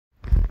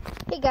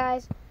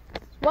guys,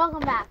 welcome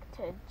back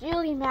to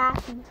Julie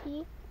Math and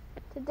Tea.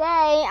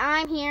 Today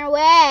I'm here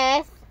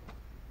with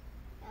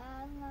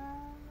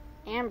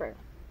Amber.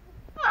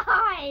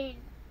 Hi,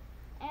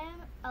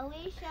 and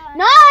Alicia.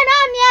 No,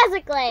 not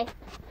musically.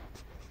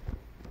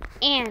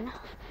 And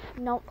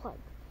don't plug.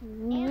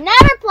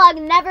 Never plug,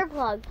 never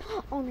plug.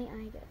 Only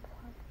I get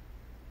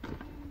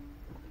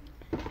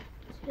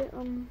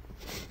plugged.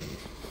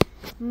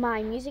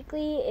 My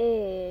musically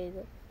is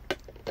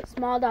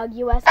Small Dog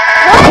US.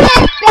 What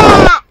is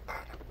that?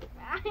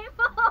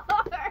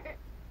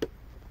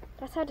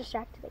 That's how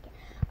distracted I get.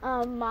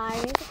 My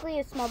musically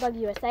is Small Dog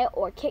USA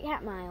or Kit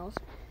Kat Miles.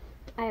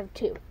 I have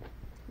two.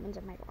 One's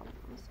at my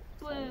grandma's.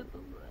 So,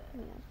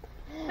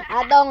 yeah.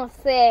 I don't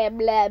say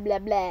blah blah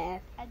blah.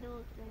 I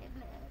don't say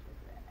blah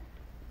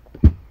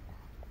blah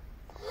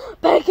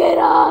blah. Pick it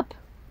up.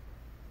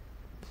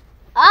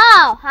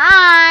 Oh,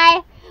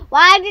 hi.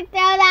 Why did you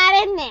throw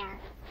that in there?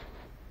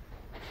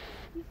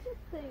 You should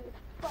say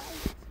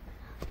fight.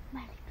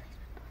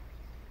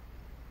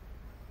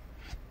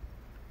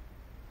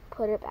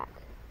 Put it back.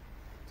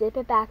 Zip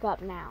it back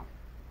up now.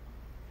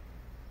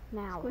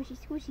 Now. Squishy,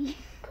 squishy.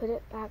 Put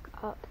it back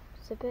up.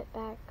 Zip it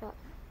back up.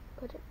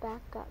 Put it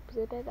back up.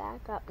 Zip it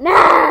back up.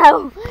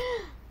 No!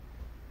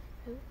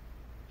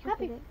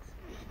 Happy.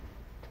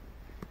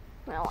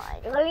 Well,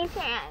 let me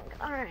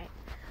think. Alright.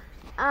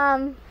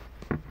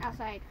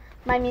 Outside.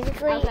 My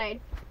musically. Outside.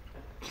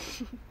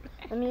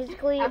 My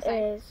musically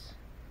Outside. is.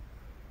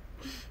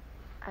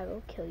 I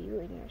will kill you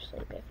in your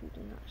sleep if you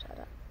do not shut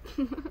up.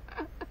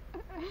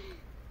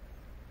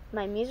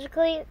 My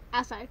musically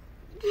Outside.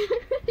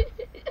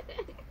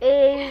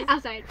 is.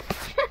 Outside.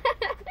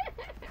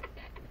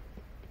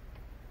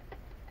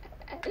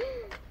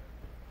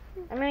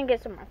 I'm gonna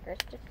get some markers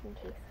just in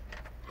case.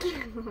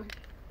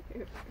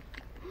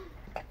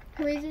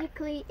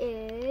 Musically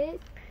is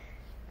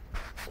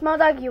Small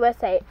Dog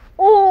USA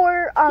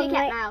or Kit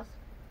Kat Miles.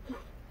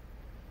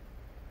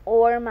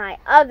 or my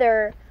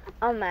other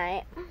on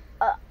my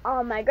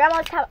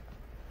grandma's couch.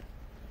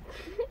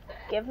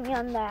 Give me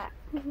on that.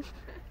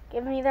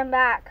 Give me them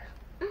back.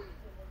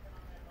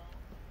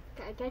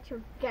 Gotta catch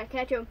him. Gotta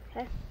catch him.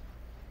 Okay.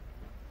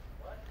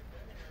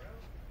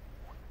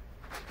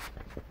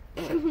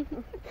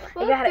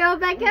 Well, got it. throw it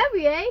back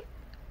heavy, eh?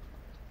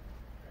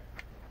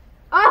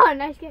 Oh,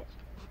 nice catch.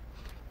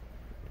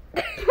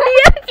 You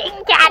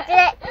can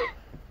catch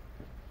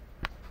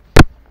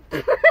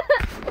it.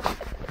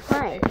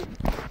 Fine.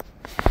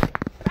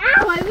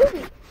 Ow, I'm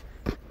moving.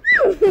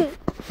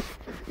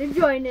 They're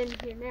joining in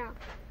here now.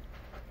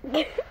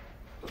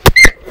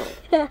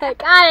 I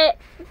got it.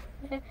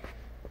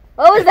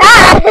 What was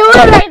that? It was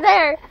right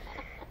there.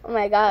 Oh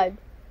my god.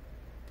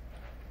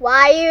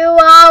 Why you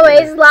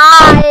always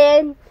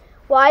lying?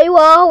 Why you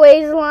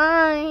always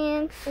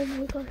lying? Oh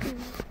my god.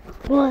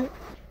 What?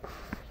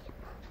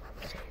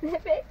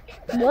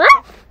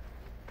 What?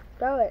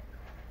 Throw it.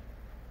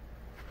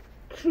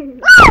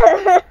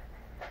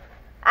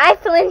 I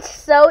flinch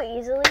so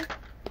easily.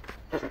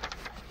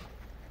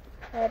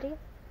 Ready?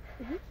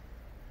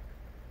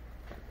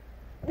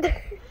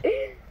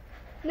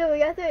 No, we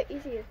gotta throw it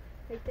easier.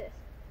 Like this.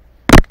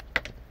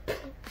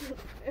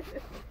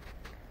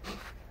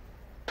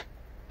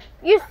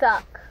 You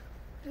suck.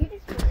 You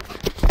just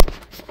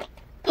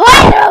Put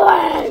it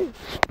away!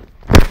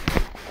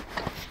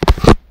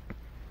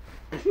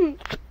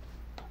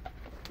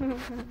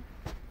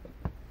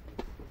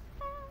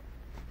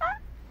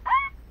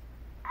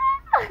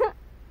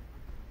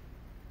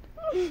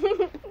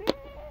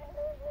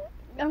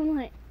 I'm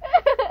like.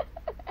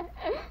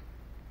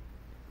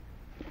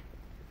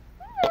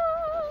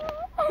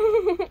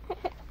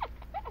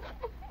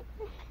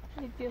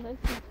 You do like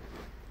this.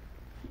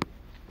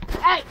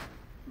 Hey!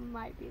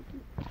 My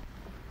baby.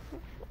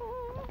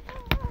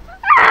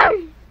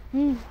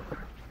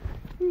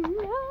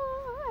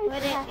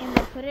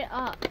 Put it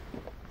up.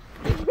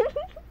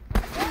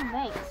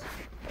 Thanks.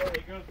 There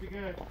you go, be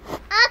good.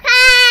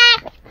 Okay.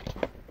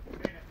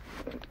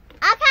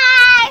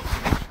 Okay.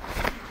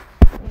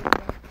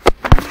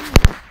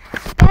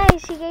 Hey,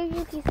 she gave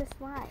you a piece of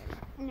slime.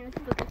 No, it's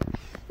okay.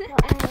 Well,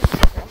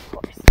 of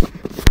course.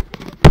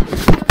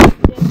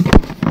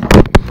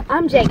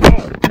 I'm JK.